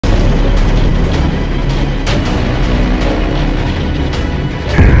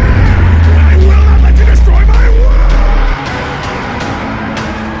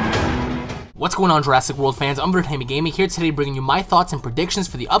going on, Jurassic World fans? I'm UnrealEntGaming here today, bringing you my thoughts and predictions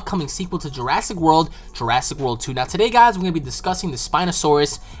for the upcoming sequel to Jurassic World, Jurassic World 2. Now today, guys, we're going to be discussing the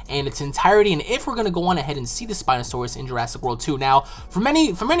Spinosaurus and its entirety, and if we're going to go on ahead and see the Spinosaurus in Jurassic World 2. Now, for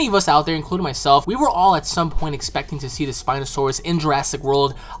many of us out there, including myself, we were all at some point expecting to see the Spinosaurus in Jurassic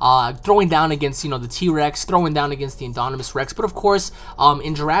World, throwing down against, the T-Rex, throwing down against the Indominus Rex. But of course,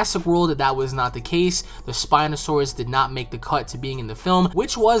 in Jurassic World, that was not the case. The Spinosaurus did not make the cut to being in the film,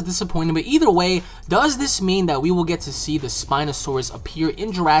 which was disappointing. But either way, does this mean that we will get to see the Spinosaurus appear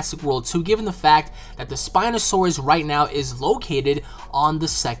in Jurassic World 2, given the fact that the Spinosaurus right now is located on the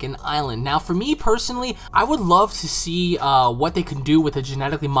second island? Now, for me personally, I would love to see what they can do with a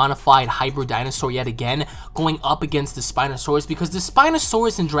genetically modified hybrid dinosaur yet again, going up against the Spinosaurus, because the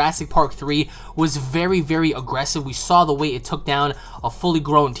Spinosaurus in Jurassic Park 3 was very, very aggressive. We saw the way it took down a fully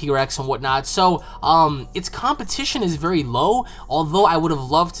grown T-Rex and whatnot. So, its competition is very low, although I would have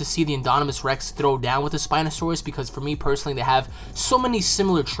loved to see the Indominus Rex throw down with the Spinosaurus, because for me personally, they have so many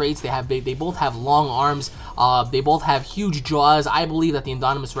similar traits. They both have long arms, they both have huge jaws. I believe that the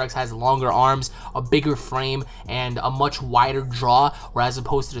Indominus Rex has longer arms, a bigger frame, and a much wider jaw, whereas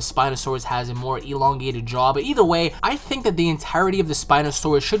opposed to the Spinosaurus has a more elongated jaw. But either way, I think that the entirety of the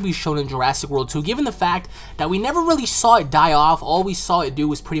Spinosaurus should be shown in Jurassic World 2, given the fact that we never really saw it die off. All we saw it do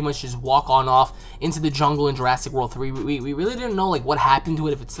was pretty much just walk on off into the jungle in Jurassic World 3. We really didn't know like what happened to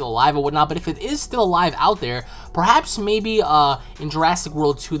it, if it's still alive or whatnot. But if it is still alive out there, perhaps maybe in Jurassic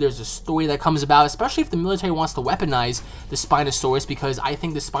World 2 there's a story that comes about, especially if the military wants to weaponize the Spinosaurus, because I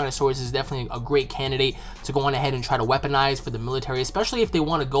think the Spinosaurus is definitely a great candidate to go on ahead and try to weaponize for the military, especially if they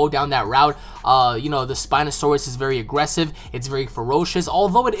want to go down that route. The Spinosaurus is very aggressive, it's very ferocious,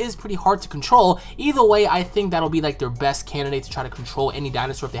 although it is pretty hard to control. Either way, I think that'll be like their best candidate to try to control any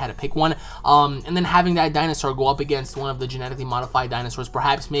dinosaur if they had to pick one. And then having that dinosaur go up against one of the genetically modified dinosaurs,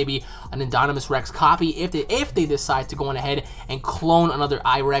 perhaps maybe an Indominus Rex copy, if they decide to go on ahead and clone another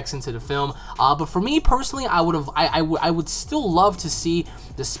I-Rex into the film. But for me personally, I would still love to see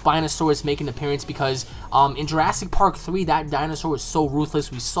the Spinosaurus make an appearance, because in Jurassic Park 3, that dinosaur was so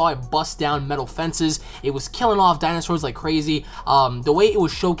ruthless. We saw it bust down metal fences. It was killing off dinosaurs like crazy. The way it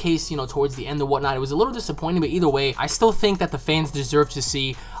was showcased, towards the end and whatnot, it was a little disappointing. But either way, I still think that the fans deserve to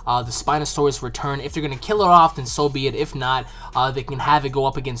see the Spinosaurus return. If they're going to kill it off, then so be it. If not, they can have it go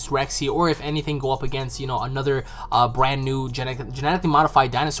up against Rexy, or if anything, go up against, another brand new genetically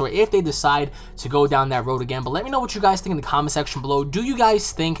modified dinosaur, if they decide to go down that road again. But let me know what you guys think in the comment section below. Do you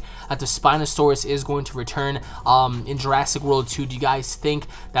guys think that the Spinosaurus is going to return in Jurassic World 2? Do you guys think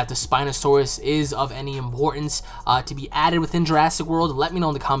that the Spinosaurus is of any importance to be added within Jurassic World? Let me know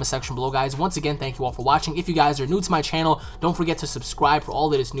in the comment section below, guys. Once again, thank you all for watching. If you guys are new to my channel, don't forget to subscribe for all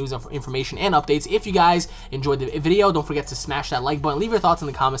latest news, information, and updates. If you guys enjoyed the video, don't forget to smash that like button. Leave your thoughts in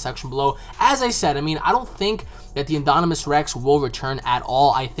the comment section below. As I said, I don't think that the Indominus Rex will return at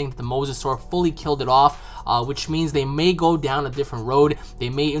all. I think the Mosasaur fully killed it off, which means they may go down a different road. They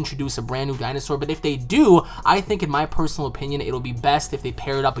may introduce a brand new dinosaur, but if they do, I think in my personal opinion, it'll be best if they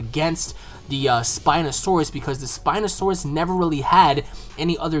pair it up against the Spinosaurus, because the Spinosaurus never really had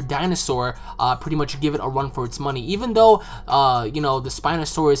any other dinosaur pretty much give it a run for its money. Even though the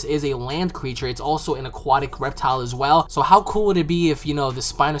Spinosaurus is a land creature, it's also an aquatic reptile as well. So how cool would it be if the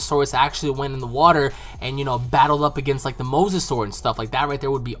Spinosaurus actually went in the water and battled up against like the Mosasaur and stuff like that? Right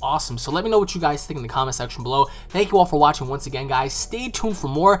there would be awesome. So let me know what you guys think in the comment section below. Thank you all for watching once again, guys. Stay tuned for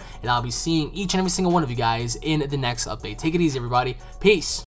more, and I'll be seeing each and every single one of you guys in the next update. Take it easy, everybody. Peace.